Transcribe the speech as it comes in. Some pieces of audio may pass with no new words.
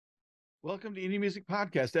Welcome to Indie Music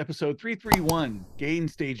Podcast, episode 331, Gain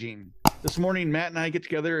Staging. This morning, Matt and I get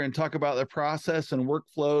together and talk about the process and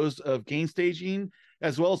workflows of gain staging,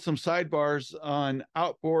 as well as some sidebars on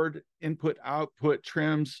outboard, input, output,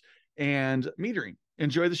 trims, and metering.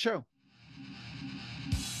 Enjoy the show.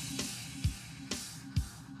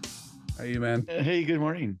 How are you, man? Hey, good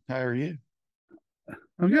morning. How are you?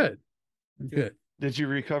 I'm good. I'm good. Did you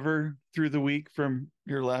recover through the week from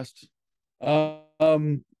your last?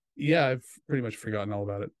 Yeah, I've pretty much forgotten all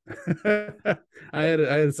about it. I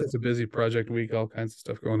had such a busy project week, all kinds of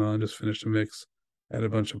stuff going on. Just finished a mix. I had a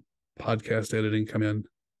bunch of podcast editing come in.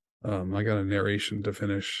 I got a narration to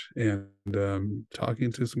finish and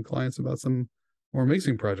talking to some clients about some more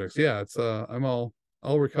mixing projects. Yeah, it's I'm all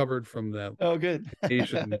recovered from that Oh, good.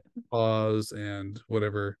 vacation pause and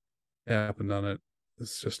whatever happened on it.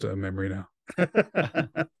 It's just a memory now.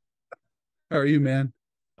 How are you, man?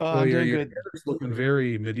 Oh, Well, I'm your doing your good. hair's looking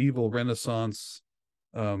very medieval Renaissance.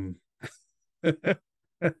 Um, it's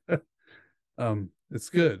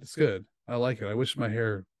good. It's good. I like it. I wish my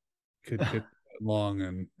hair could get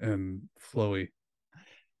long and flowy.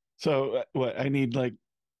 So, what I need like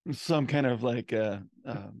some kind of like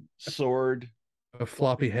sword. A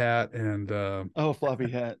floppy hat and Oh, floppy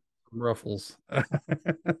hat. ruffles.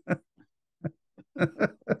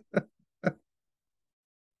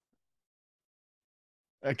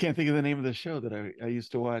 I can't think of the name of the show that I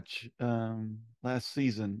used to watch last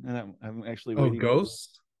season, and I'm actually Oh, waiting.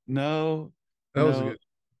 Ghosts. No, That was a no,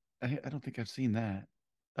 good. I don't think I've seen that.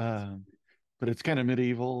 Um, but it's kind of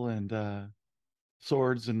medieval and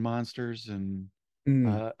swords and monsters and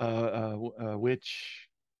Mm. witch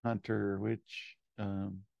hunter, witch.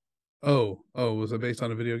 Oh, was it based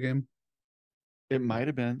on a video game? It might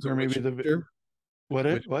have been, Was or it maybe the Witcher? what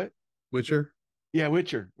it Witch, what? Witcher? Yeah,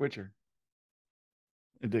 Witcher.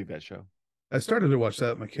 I dig that show. I started to watch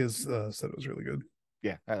that. My kids said it was really good.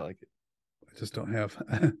 Yeah, I like it. I just don't have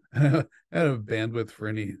I don't have bandwidth for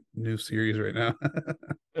any new series right now.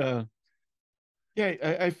 Uh, Yeah,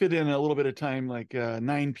 I fit in a little bit of time, like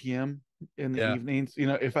 9 p.m. in the Yeah, evenings. You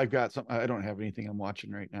know, if I've got some, I don't have anything I'm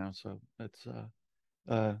watching right now, so that's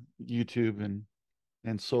YouTube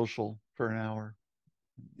and social for an hour.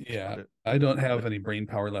 That's yeah. about it. I don't have any brain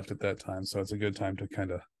power left at that time, so it's a good time to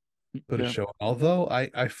kind of put a Yeah, show on. Although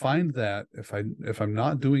I find that if I'm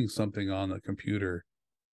not doing something on the computer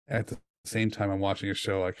at the same time I'm watching a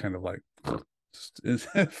show, I kind of like just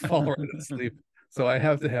fall right asleep. So I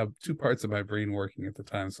have to have two parts of my brain working at the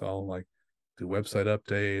time. So I'll like do website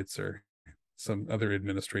updates or some other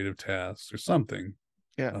administrative tasks or something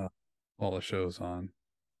yeah. uh, while the show's on.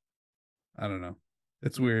 I don't know.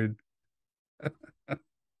 It's weird.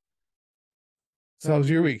 So how was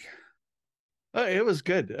your week? It was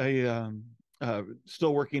good. I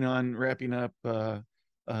still working on wrapping up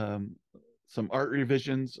um, some art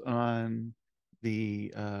revisions on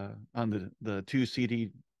the two CD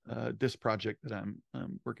disc project that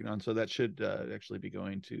I'm working on. So that should actually be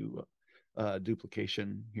going to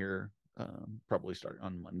duplication here, probably start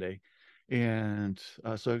on Monday, and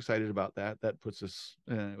so excited about that. That puts us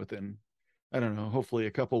within, I don't know, hopefully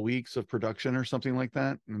a couple weeks of production or something like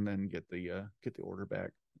that, and then get the order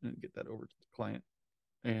back and get that over to the client.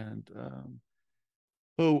 And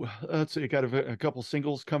let's see, I got a couple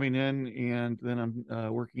singles coming in, and then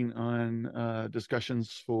I'm working on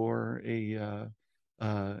discussions for a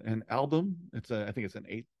an album. I think it's an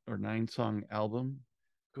 8 or 9 song album,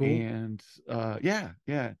 Cool. and yeah.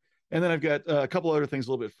 And then I've got a couple other things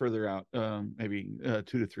a little bit further out, maybe 2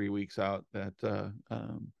 to 3 weeks out that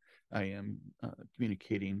I am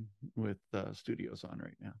communicating with studios on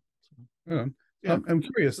right now. So Yeah. yeah. I'm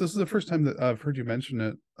curious. This is the first time that I've heard you mention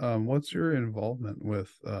it. What's your involvement with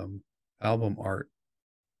album art,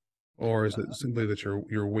 or is it simply that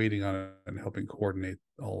you're waiting on it and helping coordinate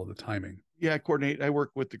all of the timing? Yeah, I coordinate. I work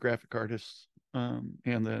with the graphic artists, and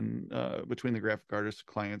then between the graphic artists,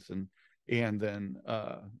 clients, and then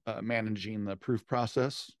managing the proof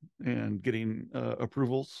process and getting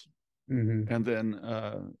approvals, Hmm. and then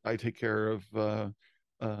I take care of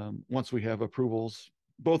once we have approvals,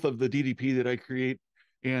 both of the DDP that I create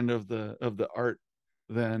and of the art.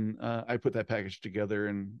 Then I put that package together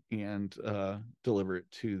and deliver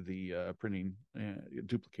it to the printing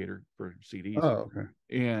duplicator for CDs. Oh, okay.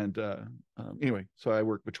 And anyway, so I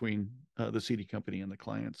work between the CD company and the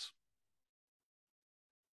clients.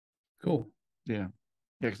 Cool. Yeah,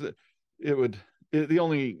 yeah. Because it would the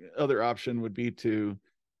only other option would be to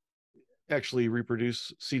actually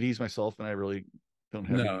reproduce CDs myself, and I really don't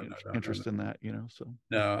have No, any no, no, no, no. interest in that. So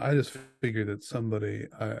No, I just figured that somebody,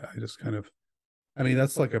 I just kind of, I mean,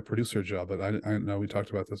 that's like a producer job, but I know we talked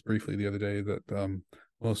about this briefly the other day that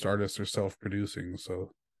most artists are self-producing,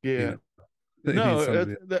 so you Yeah. know they need No,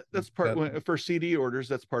 somebody that's part that. for CD orders.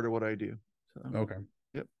 That's part of what I do. So, Okay.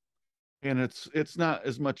 yep. And it's not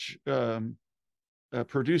as much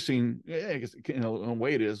producing. I guess in a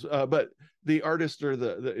way it is, but the artist or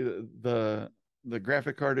the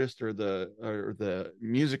graphic artist or the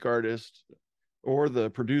music artist or the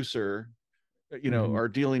producer, Mhm. are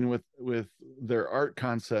dealing with their art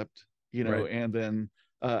concept, Right. and then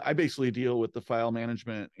I basically deal with the file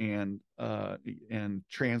management and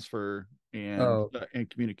transfer Oh, and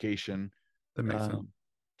communication, that makes sense. um,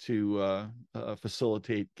 to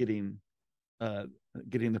facilitate uh,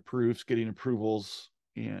 getting the proofs, getting approvals,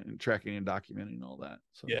 and tracking and documenting all that.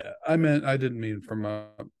 So, Yeah, I didn't mean from a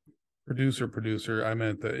producer. I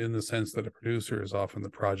meant that in the sense that a producer is often the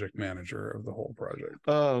project manager of the whole project.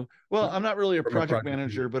 well, I'm not really a From a project project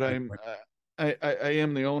manager, but standpoint. I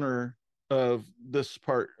am the owner of this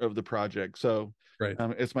part of the project. So, Right.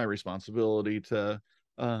 it's my responsibility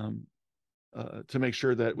um, to make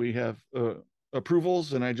sure that we have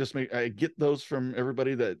approvals, and I get those from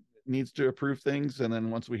everybody that needs to approve things, and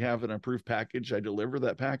then once we have an approved package, I deliver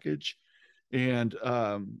that package, and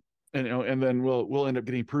and then we'll end up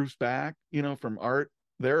getting proofs back, from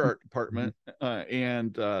their art Mhm. department,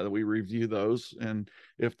 and we review those, and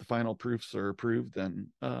if the final proofs are approved,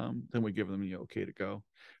 then we give them the okay to go.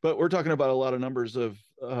 But we're talking about a lot of numbers of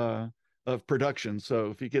production.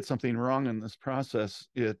 So if you get something wrong in this process,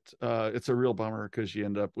 it's a real bummer, because you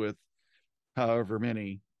end up with however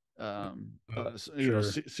many Sure.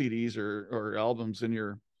 CDs or albums in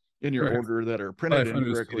your Right. order that are printed 500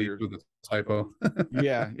 incorrectly. CDs Or with a typo.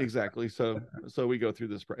 yeah, exactly. So we go through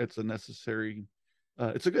this. It's a necessary.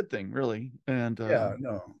 It's a good thing, really. And Yeah,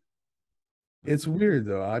 no. It's weird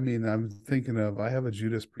though. I mean, I have a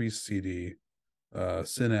Judas Priest CD,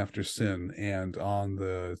 Sin After Sin, and on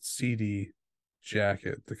the CD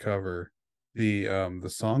jacket, the cover, the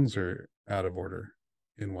songs are out of order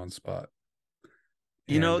in one spot.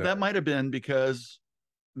 And that might have been because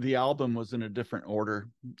the album was in a different order.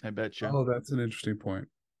 I bet you. oh, that's an interesting point.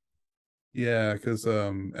 Yeah, because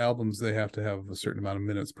albums they have to have a certain amount of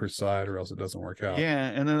minutes per side, or else it doesn't work out. Yeah,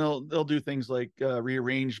 and then they'll do things like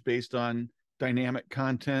rearrange based on dynamic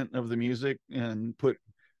content of the music, and put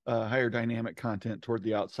higher dynamic content toward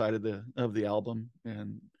the outside of the album,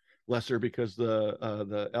 and lesser because the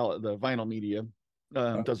vinyl media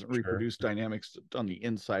Oh, doesn't sure. reproduce dynamics on the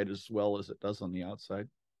inside as well as it does on the outside.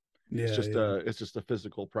 It's Yeah, just yeah. a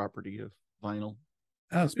physical property of vinyl.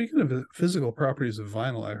 Speaking of the physical properties of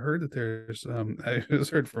vinyl, I heard that there's I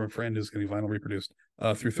just heard from a friend who's getting vinyl reproduced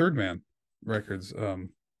through Third Man Records,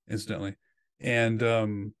 incidentally,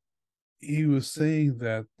 and he was saying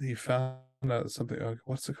that he found out something.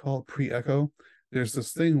 What's it called? Pre-echo. There's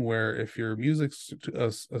this thing where if your music's to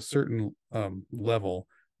a certain level,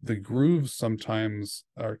 the grooves sometimes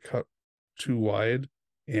are cut too wide,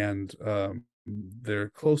 and they're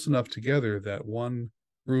close enough together that one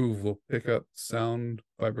groove will pick up sound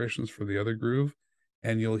vibrations for the other groove,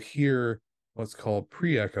 and you'll hear what's called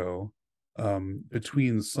pre-echo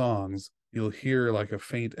between songs. You'll hear like a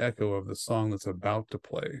faint echo of the song that's about to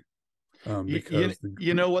play, You, you, because the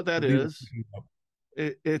you know what that groove is is? picking up.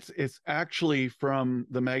 It's actually from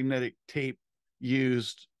the magnetic tape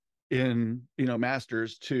used in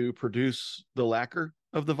masters to produce the lacquer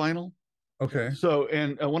of the vinyl. Okay. So,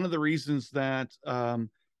 and one of the reasons that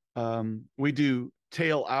we do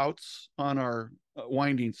tail outs on our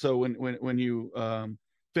winding. So when you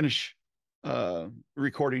finish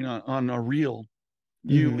recording on a reel,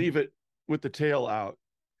 you Mm-hmm. leave it with the tail out,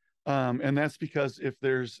 and that's because if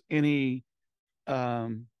there's any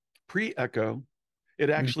pre-echo, it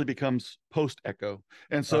actually becomes post-echo,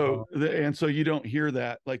 and so you don't hear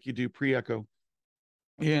that like you do pre-echo.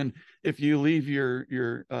 And if you leave your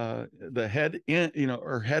the head in,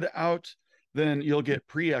 or head out, then you'll get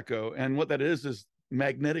pre-echo. And what that is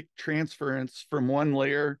magnetic transference from one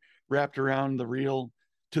layer wrapped around the reel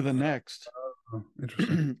to the next.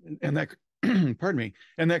 Interesting. And that pardon me,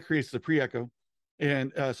 and that creates the pre-echo.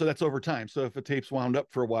 And so that's over time. So if a tape's wound up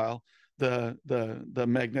for a while, the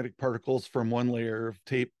magnetic particles from one layer of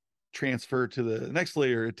tape transfer to the next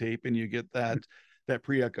layer of tape, and you get that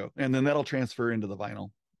pre-echo, and then that'll transfer into the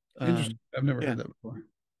vinyl. Interesting. I've never Yeah, heard that before.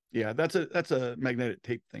 yeah, that's a magnetic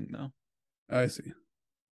tape thing, though. I see.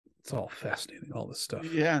 It's all fascinating, all this stuff.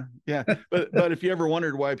 Yeah, yeah. But if you ever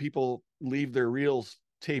wondered why people leave their reels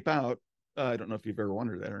tape out, I don't know if you've ever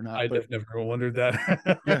wondered that or not, but I've never wondered yeah,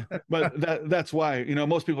 that. but that's why,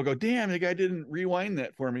 most people go, damn, the guy didn't rewind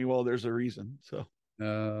that for me. Well, there's a reason. So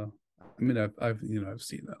I mean, I've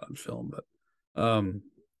seen that on film, but um,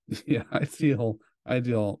 yeah, I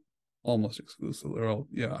deal almost exclusively, or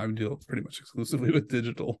yeah, I deal pretty much exclusively with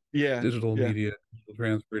Yeah, digital yeah, media, digital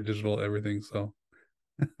transfer, digital everything. So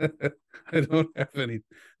I don't have any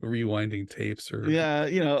rewinding tapes or yeah.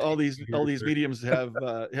 All these or, mediums have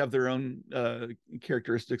their own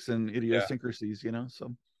characteristics and yeah, idiosyncrasies.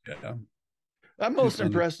 So yeah, I'm too most funny.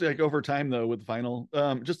 impressed like over time though with vinyl,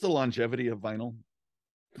 just the longevity of vinyl.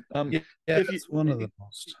 Um, Yeah, yeah, if that's one of the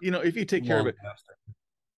most if you take care of long it, lasting.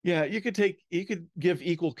 yeah, you could give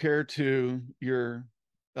equal care to your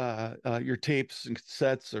tapes and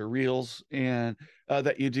cassettes or reels and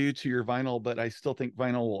that you do to your vinyl, but I still think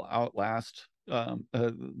vinyl will outlast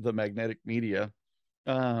the magnetic media.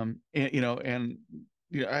 And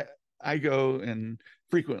I go and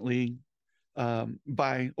frequently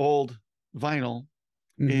buy old vinyl,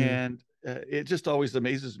 Hmm. and it just always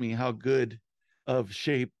amazes me how good of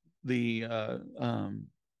shape the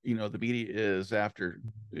the media is after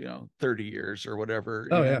 30 years or whatever.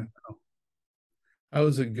 Oh yeah, And I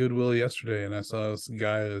was at Goodwill yesterday and I saw this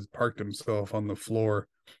guy that parked himself on the floor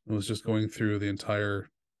and was just going through the entire.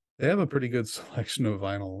 They have a pretty good selection of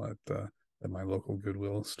vinyl at my local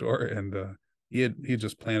Goodwill store, and he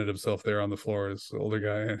just planted himself there on the floor. As an older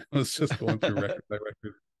guy and was just going through record by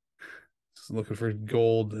record, just looking for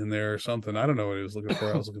gold in there or something. I don't know what he was looking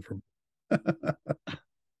for. I was looking for.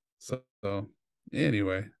 So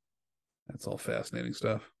anyway, that's all fascinating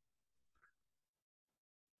stuff.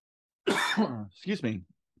 excuse me,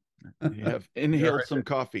 you have Yeah, inhaled right some there.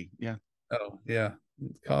 coffee. Yeah. Oh yeah,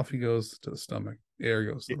 coffee goes to the stomach, air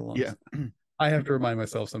goes to the Yeah. lungs. I have to remind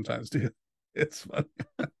myself sometimes too. It's funny.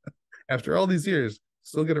 After all these years,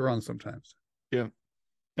 still get it wrong sometimes. Yeah.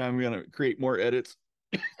 I'm gonna create more edits.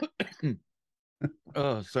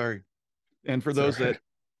 Oh, sorry. And for It's all those right.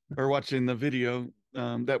 that are watching the video,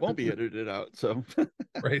 that won't be edited out. So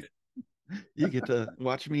Right. you get to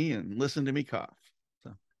watch me and listen to me cough.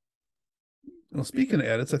 So Well, speaking of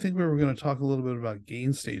edits, I think we were going to talk a little bit about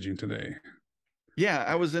gain staging today. yeah,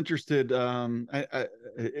 I was interested.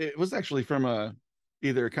 It was actually from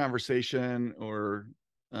either a conversation or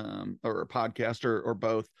a podcast or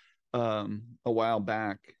both a while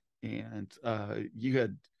back, and you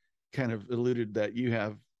had kind of alluded that you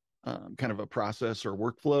have kind of a process or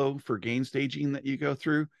workflow for gain staging that you go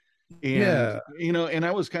through. And Yeah. and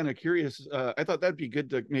I was kind of curious. I thought that'd be good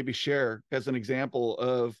to maybe share as an example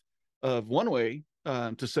of one way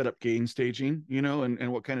to set up gain staging,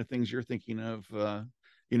 and what kind of things you're thinking of. A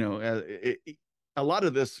lot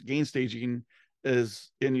of this gain staging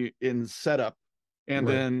is in setup, and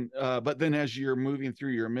Right. then but then as you're moving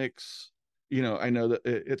through your mix, I know that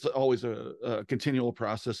it's always a continual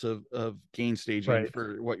process of gain staging Right.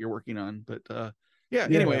 for what you're working on. But yeah,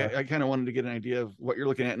 anyway, Yeah. I kind of wanted to get an idea of what you're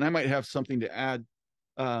looking at, and I might have something to add,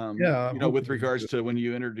 Yeah. I'm with hoping you regards do. to when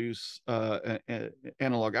you introduce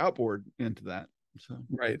analog outboard into that. So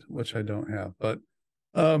Right, which I don't have. But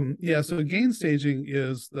yeah, so gain staging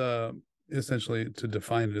is the essentially to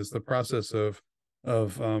define it is the process of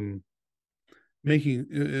making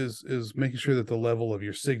sure that the level of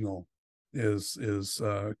your signal is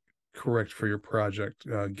correct for your project.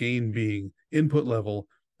 Gain being input level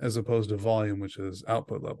as opposed to volume, which is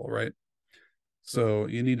output level, right? So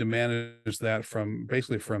you need to manage that from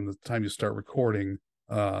basically from the time you start recording.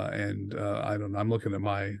 And I don't know. I'm looking at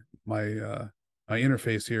my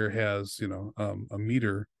interface here has a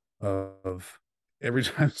meter of every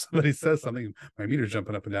time somebody says something, my meter's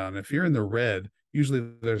jumping up and down. And if you're in the red, usually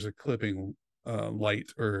there's a clipping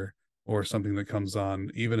light or something that comes on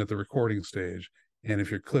even at the recording stage. And if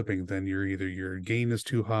you're clipping, then you're either your gain is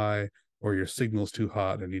too high or your signal's too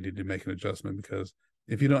hot, and you need to make an adjustment because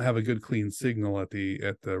if you don't have a good clean signal at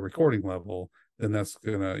the recording level, then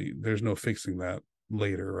there's no fixing that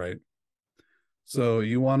later, right? So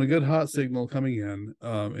you want a good hot signal coming in.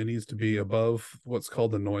 It needs to be above what's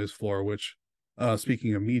called the noise floor, which,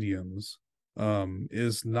 speaking of mediums,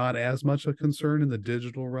 is not as much a concern in the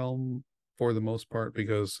digital realm for the most part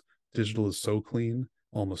because digital is so clean,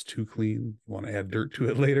 almost too clean. You want to add dirt to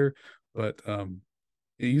it later, but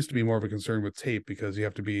it used to be more of a concern with tape because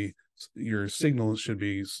your signal should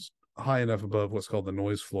be high enough above what's called the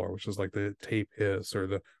noise floor, which is like the tape hiss or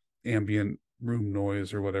the ambient room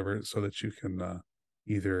noise or whatever, so that you can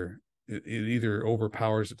it either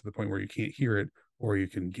overpowers it to the point where you can't hear it or you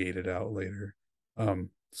can gate it out later.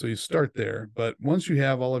 So you start there, but once you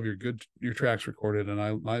have all of your tracks recorded, and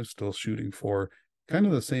I'm still shooting for kind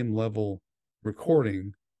of the same level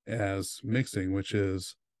recording as mixing, which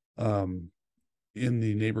is in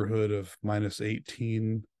the neighborhood of minus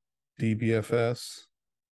 18 dBFS,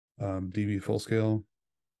 dB full scale,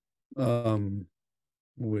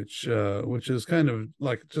 which is kind of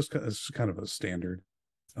like it's kind of a standard.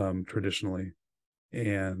 traditionally.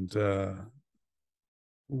 And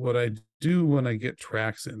what I do when I get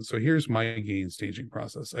tracks in, so here's my gain staging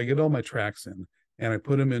process. I get all my tracks in and I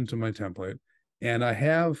put them into my template, and I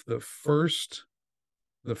have the first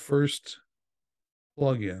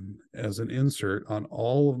plugin as an insert on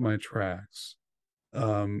all of my tracks,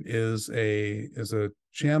 is a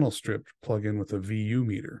channel strip plugin with a VU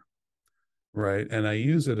meter, right? And I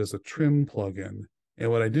use it as a trim plugin. And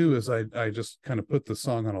what I do is I just kind of put the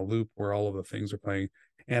song on a loop where all of the things are playing,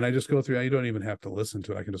 and I just go through. You don't even have to listen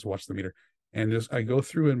to it. I can just watch the meter, and just I go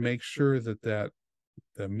through and make sure that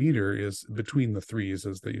the meter is between the threes,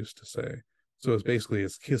 as they used to say. So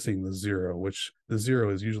it's kissing the zero, which the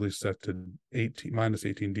zero is usually set to 18 minus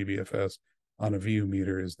 18 dBFS on a VU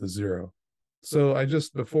meter is the zero. So I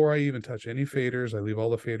just, before I even touch any faders, I leave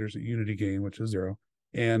all the faders at unity gain, which is zero.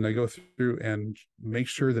 And I go through and make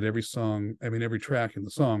sure that every track in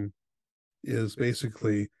the song is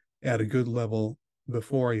basically at a good level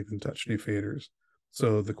before I even touch any faders.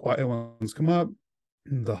 So the quiet ones come up,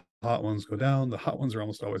 the hot ones go down. The hot ones are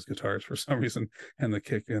almost always guitars for some reason, and the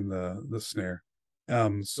kick and the snare.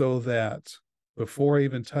 So that before I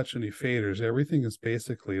even touch any faders, everything is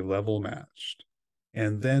basically level matched.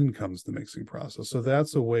 And then comes the mixing process. So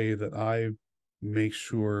that's a way that I make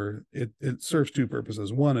sure it serves two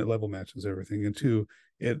purposes. One, it level matches everything, and two,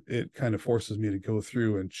 it kind of forces me to go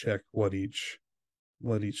through and check what each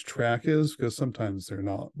track is, because sometimes they're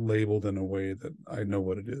not labeled in a way that I know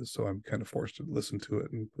what it is. So I'm kind of forced to listen to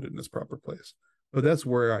it and put it in its proper place. But that's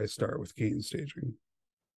where I start with gain staging.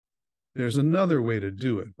 There's another way to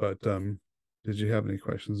do it, but did you have any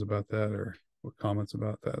questions about that or comments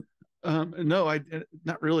about that? No, I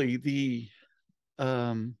not really. Do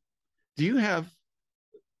you have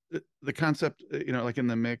the concept, like in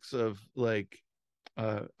the mix of like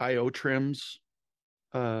IO trims,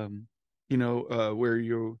 where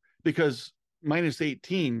because minus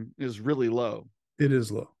 18 is really low. It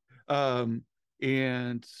is low.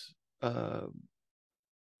 And so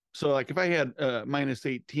like if I had minus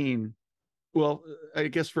 18, well, I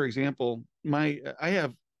guess for example, I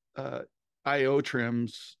have IO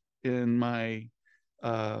trims in my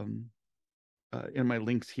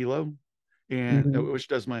Lynx Hilo, and which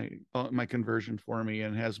does my conversion for me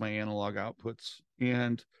and has my analog outputs.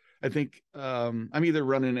 And I think I'm either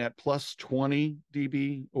running at plus 20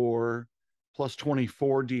 dB or plus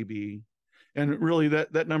 24 dB, and really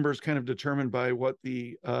that number is kind of determined by what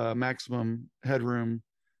the maximum headroom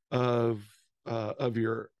of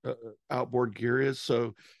your outboard gear is.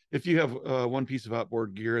 So if you have one piece of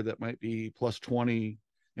outboard gear that might be plus 20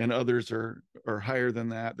 and others are higher than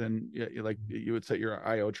that, then you would set your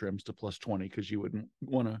IO trims to plus 20, because you wouldn't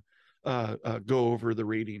want to go over the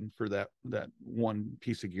rating for that one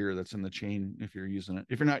piece of gear that's in the chain if you're using it.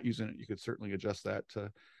 If you're not using it, you could certainly adjust that to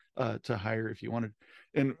higher if you wanted.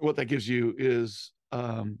 And what that gives you is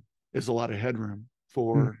a lot of headroom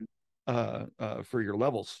for your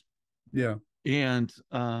levels. Yeah. And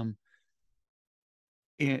but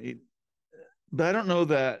I don't know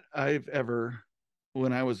that I've ever,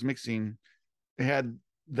 when I was mixing, had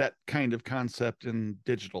that kind of concept in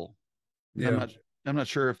digital. Yeah. I'm not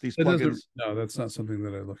sure if these It plugins. No, that's not something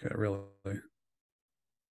that I look at really.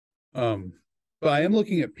 But I am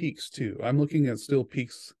looking at peaks too. I'm looking at still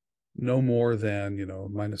peaks no more than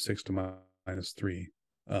minus 6 to minus 3.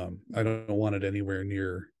 I don't want it anywhere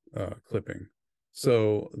near clipping.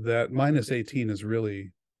 So that minus 18 is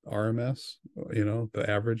really RMS, the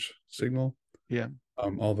average signal. Yeah.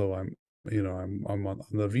 Although I'm on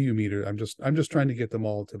the VU meter. I'm just trying to get them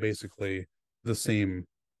all to basically the same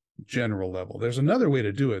general level. There's another way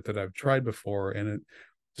to do it that I've tried before, and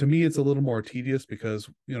to me it's a little more tedious, because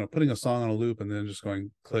putting a song on a loop and then just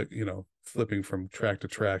going click, flipping from track to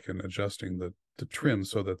track and adjusting the trim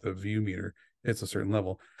so that the VU meter hits a certain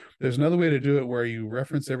level. There's another way to do it where you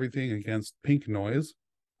reference everything against pink noise.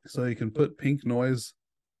 So you can put pink noise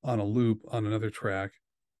on a loop on another track,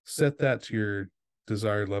 set that to your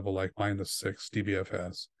desired level, like minus 6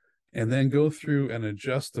 dBFS, and then go through and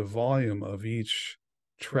adjust the volume of each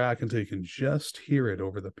track until you can just hear it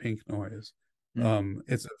over the pink noise.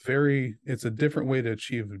 It's a different way to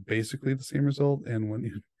achieve basically the same result. And when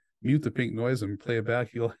you mute the pink noise and play it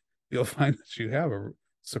back, you'll find that you have a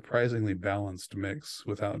surprisingly balanced mix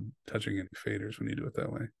without touching any faders when you do it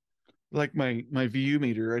that way. Like my VU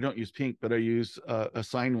meter, I don't use pink, but I use a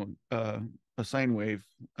sine wave.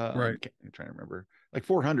 Right. I'm trying to remember, like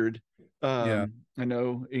 400. Yeah. I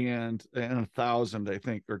know, and 1,000, I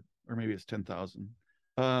think, or maybe it's 10,000.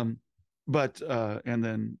 But and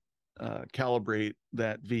then calibrate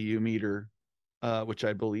that VU meter which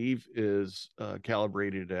I believe is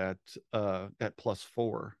calibrated at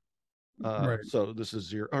 +4. Right. So this is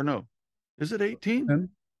 0, or no, is it 18? And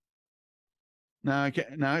Now I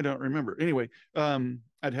can't. Now I don't remember. Anyway,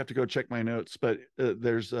 I'd have to go check my notes. But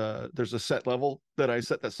there's a set level that I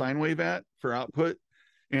set that sine wave at for output,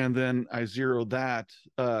 and then I zero that.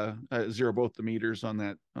 I zero both the meters on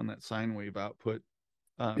that sine wave output.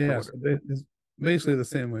 For yeah, what? so it's basically the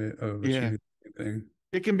same way of Yeah, achieving the same thing.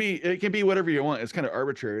 it can be whatever you want. It's kind of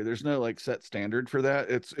arbitrary. There's no like set standard for that.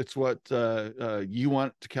 It's what you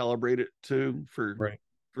want to calibrate it to Right.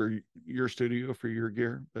 for your studio, for your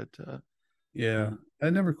gear. But Yeah. uh, I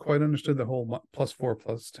never quite understood the whole +4,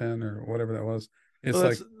 +10 or whatever that was. It's well,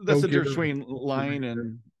 like that's pro the gear, difference between consumer line gear.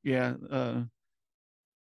 and yeah,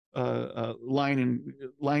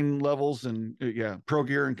 line levels and yeah, pro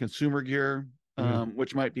gear and consumer gear, Yeah.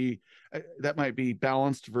 which might be that might be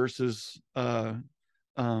balanced versus um,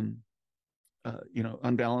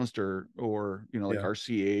 unbalanced or like Yeah.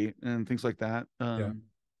 RCA and things like that. Yeah.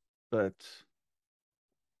 But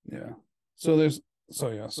Yeah. So there's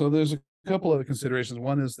so there's a couple other considerations.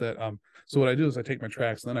 One is that so what I do is I take my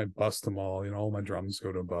tracks and then I bus them all, all my drums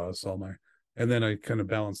go to a bus, and then I kind of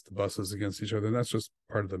balance the buses against each other. And that's just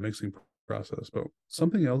part of the mixing process. But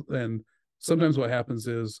something else, and sometimes what happens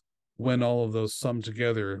is when all of those sum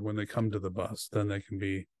together, when they come to the bus, then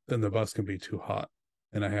the bus can be too hot.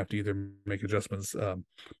 And I have to either make adjustments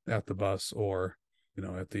at the bus or,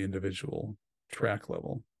 at the individual track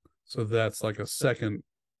level. So that's like a second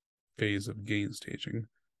phase of gain staging.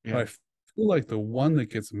 yeah, I feel like the one that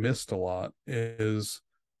gets missed a lot is,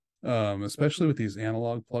 especially with these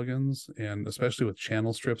analog plugins and especially with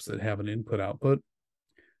channel strips that have an input output,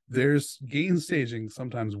 there's gain staging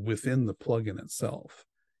sometimes within the plugin itself.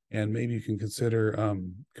 And maybe you can consider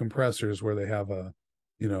compressors where they have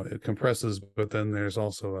it compresses, but then there's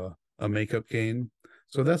also a makeup gain.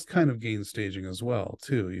 So that's kind of gain staging as well,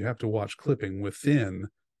 too. You have to watch clipping within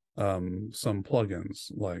some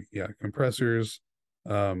plugins like compressors,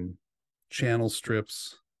 channel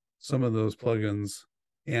strips, some of those plugins,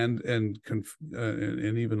 and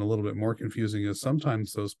even a little bit more confusing is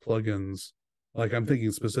sometimes those plugins, like I'm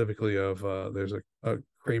thinking specifically of there's a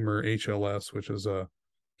Kramer HLS, which is a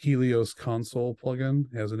Helios console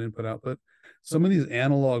plugin, has an input output. Some of these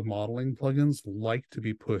analog modeling plugins like to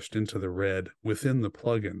be pushed into the red within the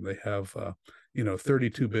plugin. They have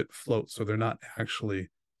 32-bit float, so they're not actually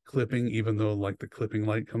clipping, even though like the clipping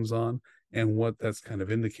light comes on. And what that's kind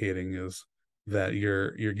of indicating is that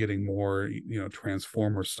you're getting more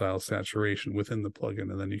transformer style saturation within the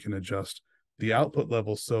plugin, and then you can adjust the output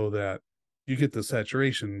level so that you get the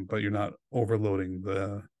saturation, but you're not overloading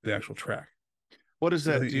the actual track. what does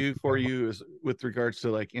So that you do can for have, you with regards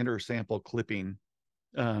to like inter-sample clipping?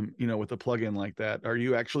 With a plugin like that, are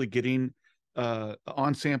you actually getting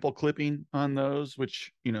on sample clipping on those,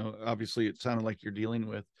 which obviously it sounded like you're dealing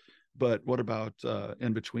with, but what about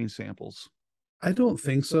in between samples? I don't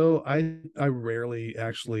think so. I rarely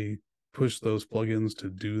actually push those plugins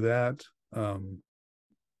to do that. I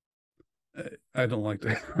don't like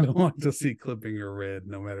to I don't like to see clipping or red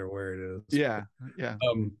no matter where it is. Yeah, yeah,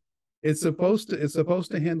 It's supposed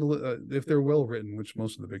to handle it if they're well written, which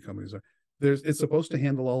most of the big companies are. It's supposed to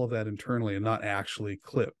handle all of that internally and not actually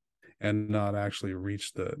clip and not actually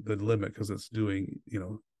reach the limit because it's doing,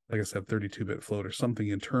 like I said, 32-bit float or something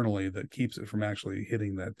internally that keeps it from actually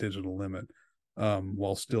hitting that digital limit,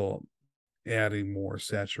 while still adding more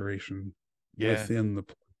saturation yeah. within the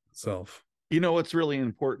itself. What's really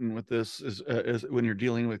important with this is when you're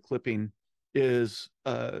dealing with clipping is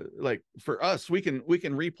like for us, we can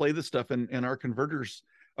replay the stuff, and our converters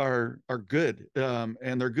are good,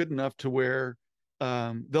 and they're good enough to where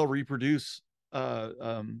they'll reproduce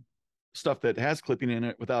stuff that has clipping in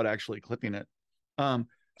it without actually clipping it. So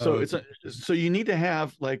Oh, it's so you need to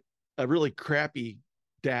have like a really crappy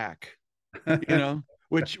DAC,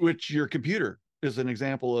 which your computer is an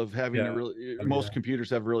example of having a yeah. really, Oh, yeah. most computers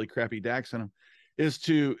have really crappy DACs in them, is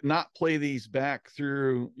to not play these back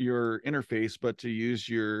through your interface, but to use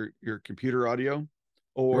your computer audio,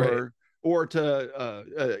 Right. or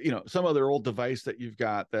to some other old device that you've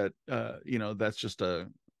got that that's just a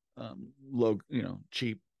low,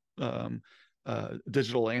 cheap um,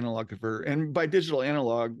 digital analog converter. And by digital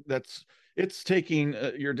analog, it's taking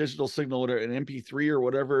your digital signal, whatever, an MP3 or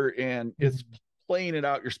whatever, and it's playing it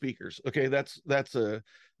out your speakers. Okay, that's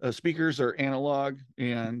speakers are analog,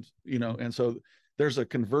 and so there's a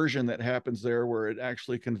conversion that happens there where it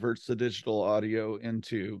actually converts the digital audio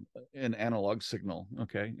into an analog signal.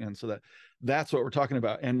 Okay, and so that's what we're talking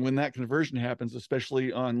about. And when that conversion happens,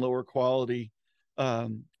 especially on lower quality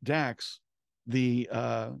DACs, the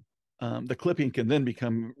the clipping can then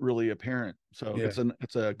become really apparent. So Yeah.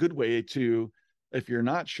 it's a good way to, if you're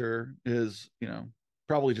not sure, is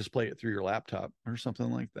probably just play it through your laptop or something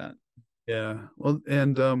like that. Yeah. Well,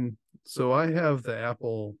 and so I have the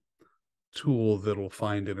Apple tool that'll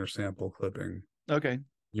find intersample clipping. Okay.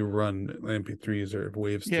 You run MP3s or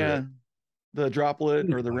waves through Yeah, it. the droplet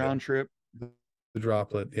Pretty or the good. round trip. The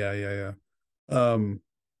droplet. Yeah, yeah, yeah.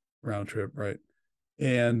 Round trip, right.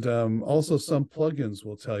 And also some plugins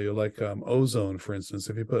will tell you, like Ozone, for instance.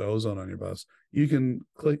 If you put Ozone on your bus, you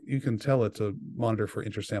can tell it to monitor for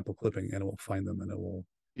intersample clipping, and it will find them and it will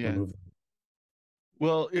Yeah. remove them.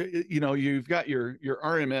 Well, you've got your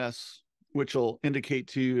RMS, which will indicate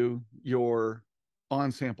to you your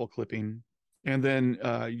on sample clipping, and then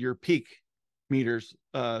your peak meters.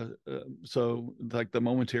 So like the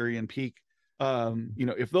momentary and peak.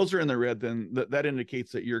 If those are in the red, then that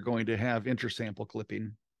indicates that you're going to have intersample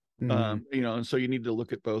clipping. Mm-hmm. And so you need to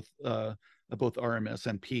look at both RMS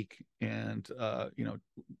and peak, and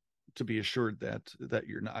to be assured that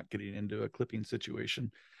you're not getting into a clipping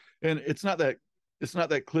situation. And it's not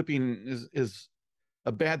that clipping is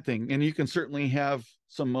a bad thing, and you can certainly have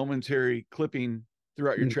some momentary clipping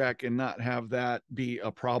throughout your track and not have that be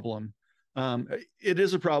a problem. It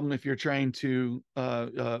is a problem if you're trying to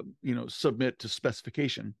submit to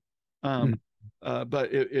specification. Mm-hmm. But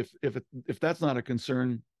if that's not a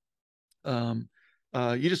concern, um,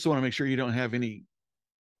 you just want to make sure you don't have any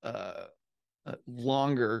uh,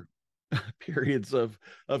 longer periods of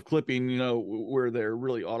clipping, where they're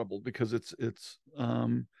really audible, because it's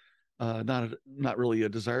not really a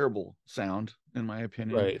desirable sound, in my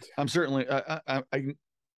opinion. Right. I'm certainly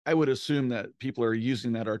I would assume that people are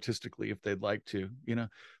using that artistically if they'd like to,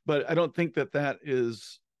 but I don't think that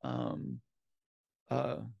is uh,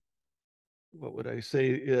 what would I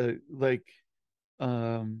say, like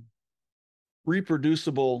um,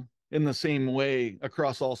 reproducible in the same way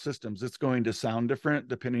across all systems. It's going to sound different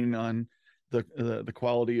depending on the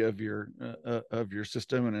quality of your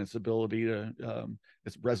system and its ability to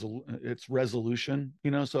its resolution.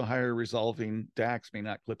 So higher resolving DACs may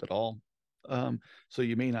not clip at all. So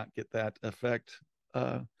you may not get that effect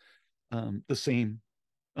the same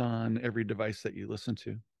on every device that you listen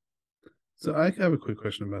to. So I have a quick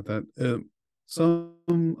question about that. Some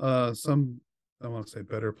I want to say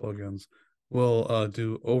better plugins will allow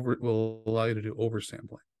you to do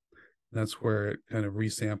oversampling. That's where it kind of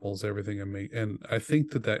resamples everything and I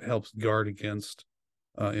think that helps guard against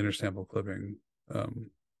intersample clipping.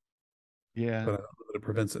 Yeah, But I don't know that it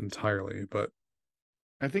prevents it entirely. But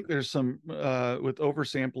I think there's some with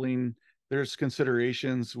oversampling. There's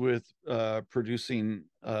considerations with producing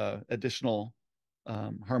additional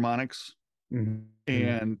harmonics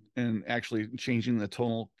mm-hmm. and actually changing the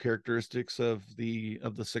tonal characteristics of the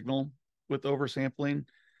signal with oversampling.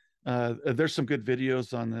 There's some good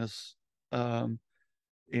videos on this. Um,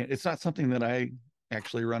 it's not something that I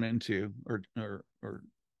actually run into or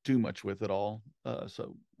do much with at all.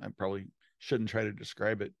 So I probably shouldn't try to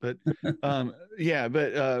describe it, but yeah,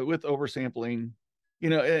 but with oversampling,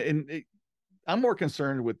 I'm more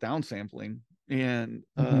concerned with downsampling and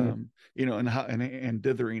Mm-hmm. and how and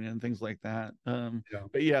dithering and things like that. Yeah.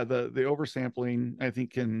 But yeah, the oversampling I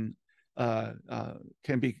think can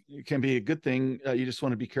be a good thing. You just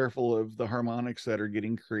want to be careful of the harmonics that are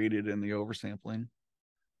getting created in the oversampling.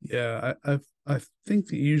 Yeah, I think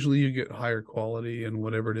that usually you get higher quality in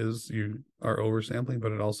whatever it is you are oversampling,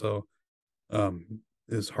 but it also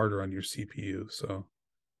is harder on your CPU. So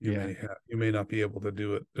Yeah. you may not be able to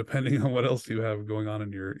do it depending on what else you have going on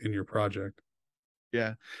in your project.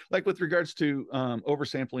 Yeah, like with regards to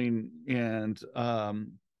oversampling and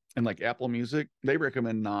like Apple Music, they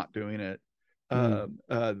recommend not doing it. Mm,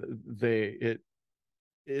 They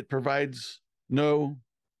it provides no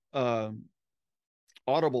um,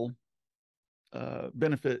 audible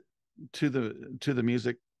benefit to the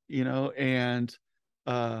music, and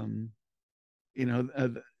um,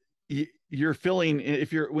 you're filling,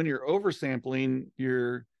 if you're when you're oversampling,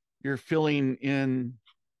 you're filling in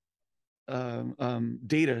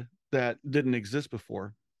data that didn't exist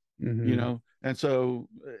before, mm-hmm. and so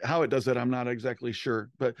how it does it, I'm not exactly sure,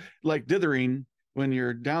 but like dithering, when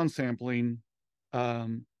you're downsampling,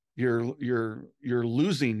 um, you're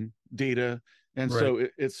losing data, and Right, so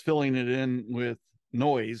it's filling it in with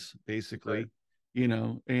noise right. basically,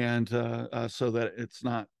 and so that it's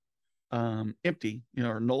not empty,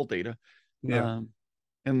 or null data. Yeah, um,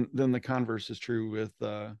 and then the converse is true with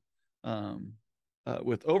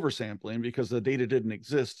oversampling, because the data didn't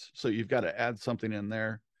exist, so you've got to add something in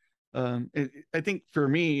there. I think for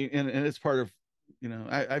me, and it's part of,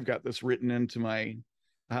 I've got this written into my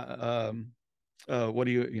uh, um, what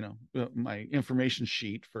do my information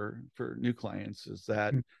sheet for new clients is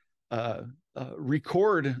that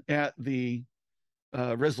record at the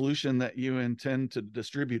resolution that you intend to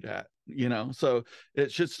distribute at, so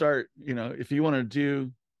it should start, if you want to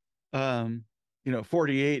do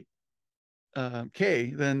 48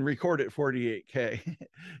 K, then record at 48K.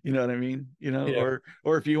 You know what I mean? Yeah.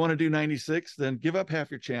 Or if you want to do 96, then give up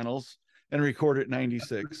half your channels and record at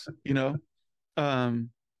 96. Um,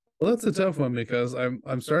 Well, that's a tough one because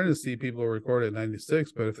I'm starting to see people record at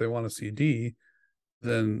 96, but if they want a CD,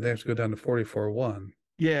 then they have to go down to 44.1.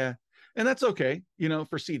 yeah, and that's okay,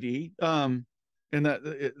 for CD. And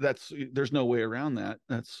that's there's no way around that.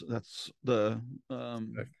 That's the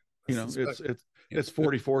it's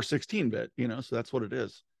 44 16-bit, so that's what it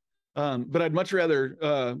is. But I'd much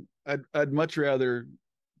rather I'd much rather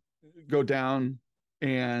go down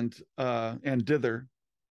and dither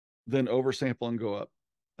than oversample and go up.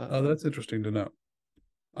 Oh, that's interesting to know.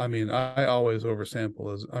 I mean, I always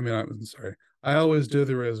oversample I'm sorry. I always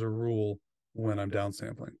dither as a rule when I'm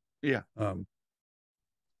downsampling. Yeah. And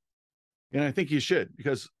I think you should,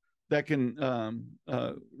 because that can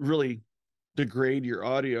really degrade your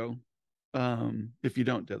audio if you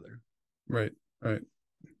don't dither. Right.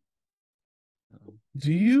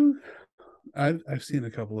 Do you? I've seen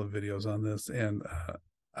a couple of videos on this, and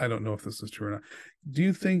I don't know if this is true or not. Do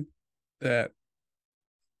you think that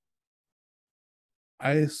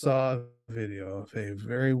I saw a video of a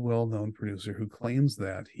very well-known producer who claims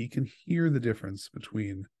that he can hear the difference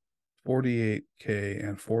between 48K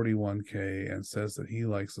and 41K and says that he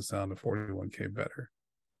likes the sound of 41K better?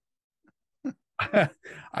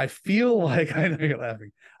 I feel like, I know you're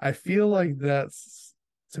laughing. I feel like to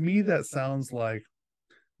me, that sounds like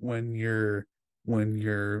when you're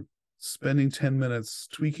spending 10 minutes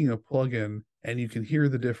tweaking a plugin and you can hear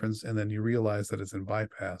the difference and then you realize that it's in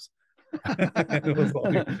bypass. It was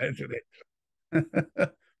all your imagination.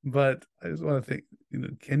 But I just want to think,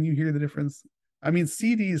 can you hear the difference? I mean,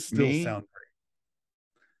 CDs still sound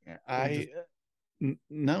great.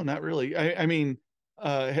 No, not really. I mean,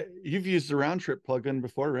 you've used the round trip plugin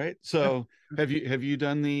before, right? So have you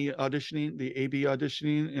done the auditioning, the AB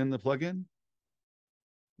auditioning in the plugin?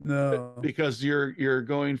 No, because you're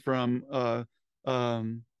going from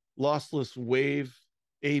lossless wave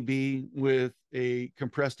AB with a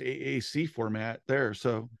compressed AAC format there.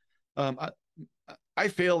 So I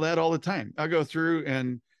fail that all the time. I go through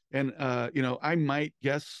and I might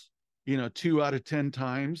guess 2 out of 10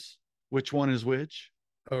 times which one is which.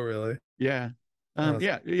 Oh, really? Yeah.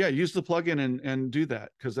 Yeah. Use the plugin and do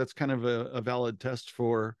that, because that's kind of a valid test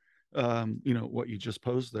for what you just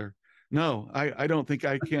posed there. No, I don't think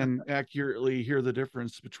I can accurately hear the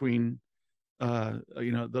difference between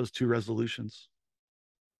those two resolutions.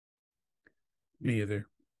 Me either.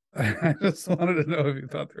 I just wanted to know if you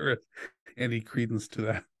thought there was any credence to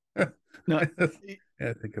that. No, I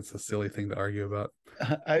think it's a silly thing to argue about.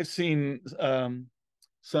 I've seen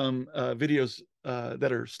some videos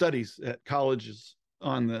that are studies at colleges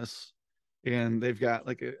on this, and they've got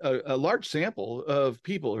like a large sample of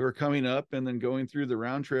people who are coming up and then going through the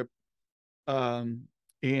round trip, and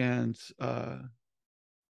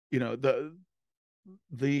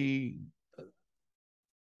the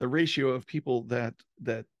ratio of people that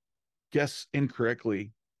guess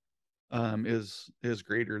incorrectly is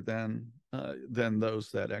greater than those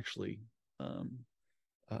that actually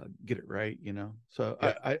get it right. So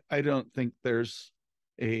yeah. I don't think there's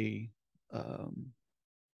I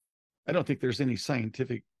don't think there's any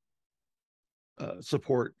scientific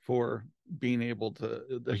support for being able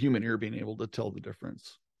to, the human ear being able to tell the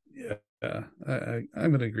difference. Yeah, I'm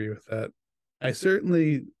going to agree with that. I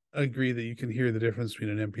certainly agree that you can hear the difference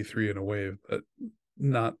between an MP3 and a wave, but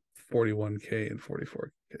not 41K and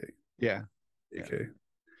 44K. Yeah. Okay.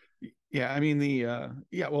 Yeah, I mean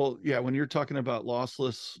when you're talking about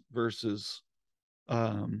lossless versus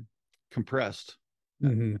compressed,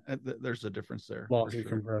 there's a difference there. Lossy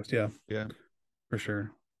compressed, yeah, for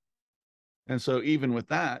sure. And so even with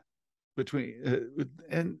that, between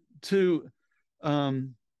and to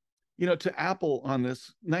to Apple on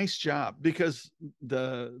this, nice job, because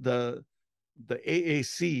the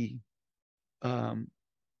AAC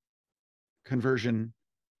conversion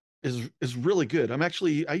is really good.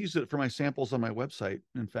 I use it for my samples on my website.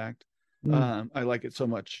 In fact, I like it so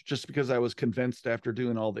much just because I was convinced after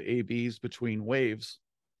doing all the ABs between waves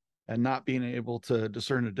and not being able to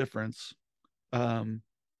discern a difference.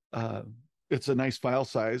 It's a nice file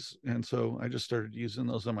size, and so I just started using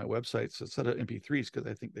those on my websites instead of MP3s, because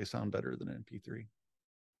I think they sound better than MP3.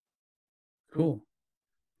 Cool.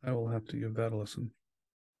 I will have to give that a listen.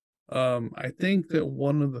 I think that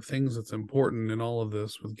one of the things that's important in all of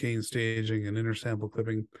this with gain staging and intersample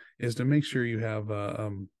clipping is to make sure you have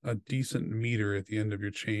a decent meter at the end of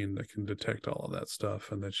your chain that can detect all of that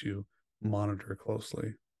stuff and that you monitor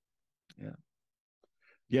closely. Yeah.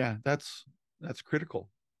 Yeah, that's critical.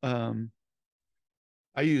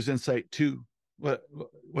 I use Insight too. What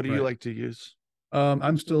do you Right. like to use?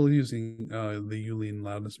 I'm still using the Uline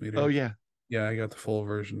loudness Oh meter. yeah. Yeah, I got the full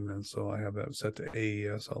version, and so I have that set to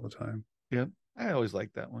AES all the time. Yep. I always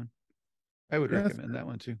like that one. I would Yeah, recommend that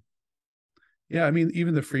one too. yeah. I mean,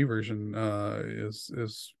 even the free version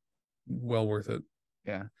is well worth it.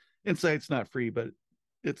 Yeah. Insight's not free, but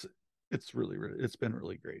it's really it's been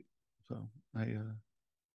really great. So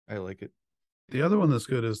I like it. The other one that's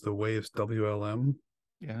good is the Waves WLM.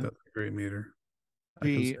 Yeah. That's a great meter. I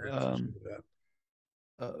The consider switching to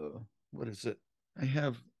that. what is it?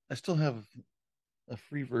 I still have a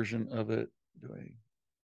free version of it. Do I?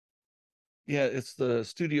 Yeah, it's the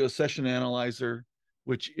Studio Session Analyzer,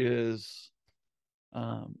 which is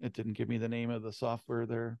it didn't give me the name of the software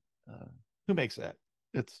there. Who makes that?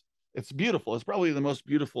 It's beautiful. It's probably the most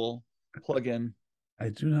beautiful plugin. I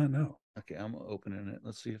do not know. Okay, I'm opening it.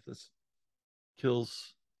 Let's see if this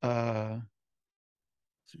kills uh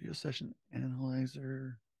Studio Session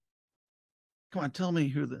Analyzer. Come on, tell me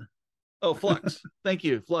who the Flux. Thank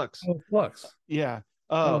you, Flux. Oh, Flux. Yeah.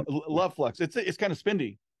 Oh, Love Flux. It's kind of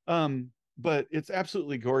spendy. But it's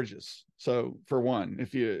absolutely gorgeous. So for one,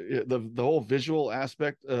 if you the whole visual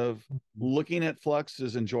aspect of looking at Flux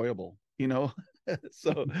is enjoyable, you know.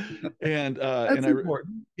 So that's and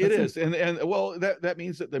important. it That's is. And well, that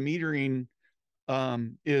means that the metering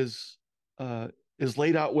um is uh is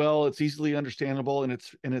laid out well, it's easily understandable, and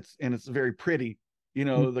it's very pretty, you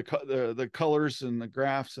know, the colors and the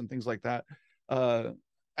graphs and things like that. uh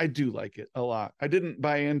I do like it a lot. I didn't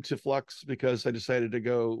buy into Flux because I decided to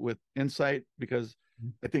go with Insight because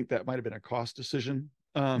I think that might have been a cost decision.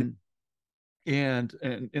 And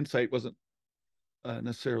Insight wasn't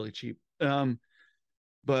necessarily cheap.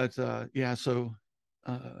 But yeah, so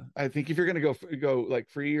I think if you're going to go like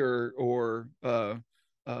free or uh,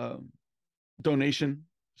 donation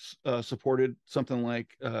supported, something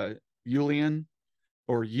like Ulian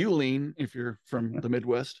or Uline if you're from the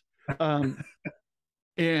Midwest, um,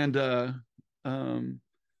 and um,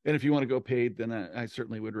 and if you want to go paid, then I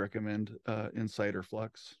certainly would recommend Insight or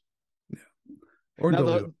Flux. yeah. Or Now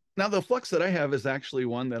W. the Flux that I have is actually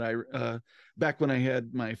one that I back when I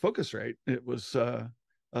had my Focusrite, it was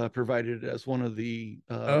provided as one of the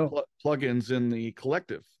Oh, plugins in the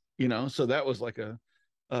collective. You know, so that was like a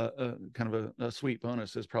kind of a sweet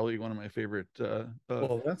bonus. Is probably one of my favorite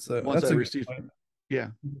well, ones I that's a good received. point.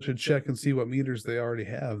 Yeah, You should check and see what meters they already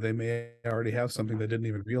have. They may already have something they didn't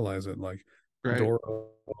even realize it, like right. Doro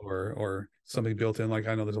or something built in. Like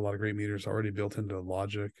I know there's a lot of great meters already built into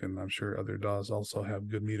Logic, and I'm sure other DAWs also have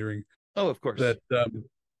good metering Oh, of course. that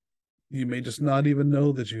you may just not even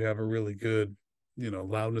know that you have a really good,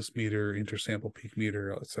 loudness meter, intersample peak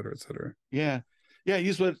meter, et cetera, et cetera. Yeah. Yeah,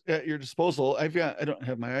 use what at your disposal. I don't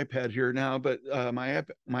have my iPad here now, but my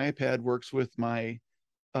iPad works with my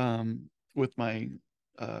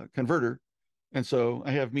converter. And so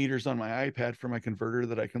I have meters on my iPad for my converter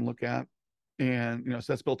that I can look at. And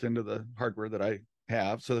so that's built into the hardware that I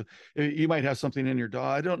have. So you might have something in your DAW.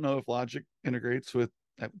 I don't know if Logic integrates with,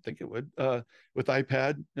 I think it would, with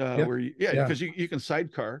iPad, Yeah, where yeah. because you can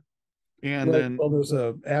sidecar and Well, then there's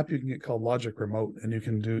a app you can get called Logic Remote, and you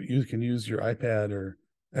can use your iPad or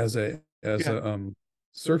as yeah. a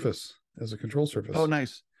surface, as a control Oh, surface.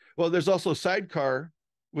 nice. Well, there's also Sidecar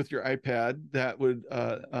with your iPad that would,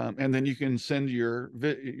 and then you can send your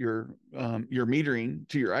metering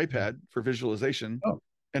to your iPad for visualization Oh,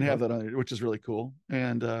 and have well, that on it, which is really cool.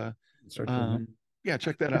 And start doing that. um, yeah,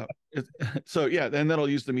 check that out. So yeah, then that'll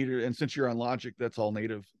use the meter. And since you're on Logic, that's all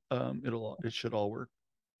native. It should all work.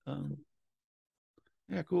 Um,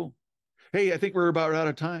 yeah, cool. Hey, I think we're about out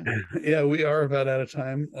of time. Yeah, we are about out of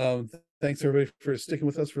time. Thanks everybody for sticking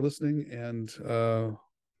with us, for listening, and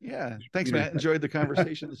Yeah, thanks, Matt. Enjoyed the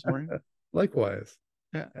conversation this morning. likewise.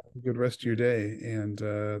 Yeah. Have a good rest of your day, and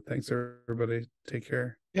thanks everybody. Take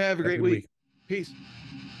care. Yeah, have a Have a great good week. week. Peace.